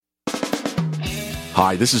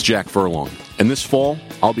Hi, this is Jack Furlong, and this fall,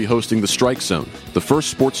 I'll be hosting The Strike Zone, the first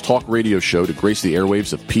sports talk radio show to grace the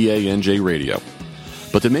airwaves of PANJ Radio.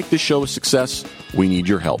 But to make this show a success, we need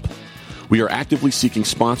your help. We are actively seeking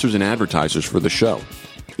sponsors and advertisers for the show.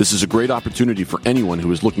 This is a great opportunity for anyone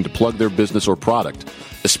who is looking to plug their business or product,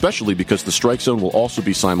 especially because The Strike Zone will also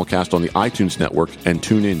be simulcast on the iTunes Network and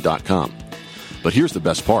TuneIn.com. But here's the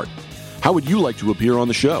best part. How would you like to appear on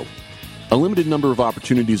the show? A limited number of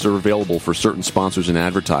opportunities are available for certain sponsors and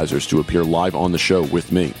advertisers to appear live on the show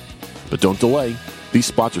with me. But don't delay. These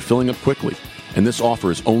spots are filling up quickly, and this offer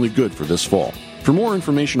is only good for this fall. For more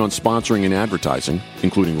information on sponsoring and advertising,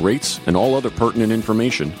 including rates and all other pertinent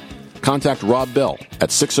information, contact Rob Bell at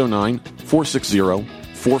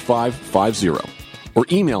 609-460-4550 or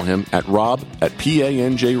email him at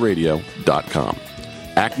rob@panjradio.com.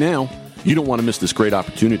 Act now. You don't want to miss this great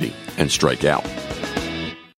opportunity and strike out.